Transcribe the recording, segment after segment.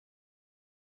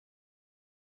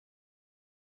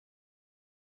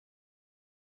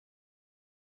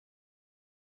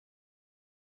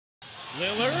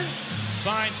Lillard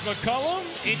finds McCollum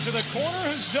into the corner.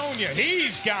 Hazonia,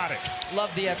 he's got it.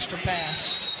 Love the extra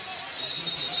pass.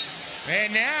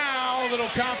 And now a little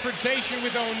confrontation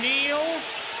with O'Neal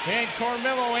and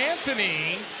Carmelo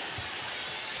Anthony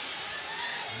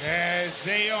as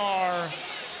they are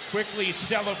quickly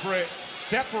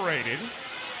separated.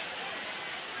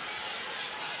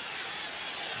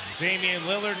 Damian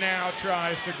Lillard now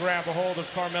tries to grab a hold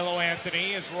of Carmelo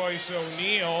Anthony as Royce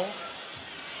O'Neal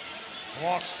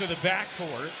walks to the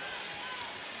backcourt.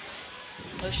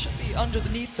 It should be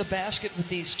underneath the basket with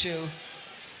these two.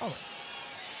 Oh.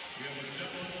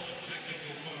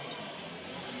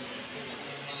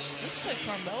 Looks like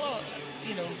Carmelo,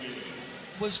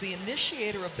 was the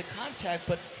initiator of the contact,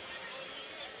 but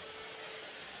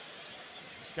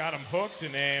he's got him hooked,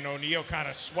 and then O'Neal kind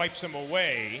of swipes him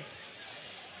away.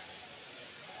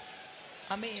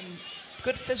 I mean,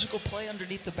 good physical play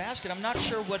underneath the basket. I'm not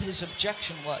sure what his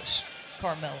objection was,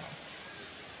 Carmelo.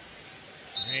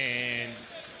 And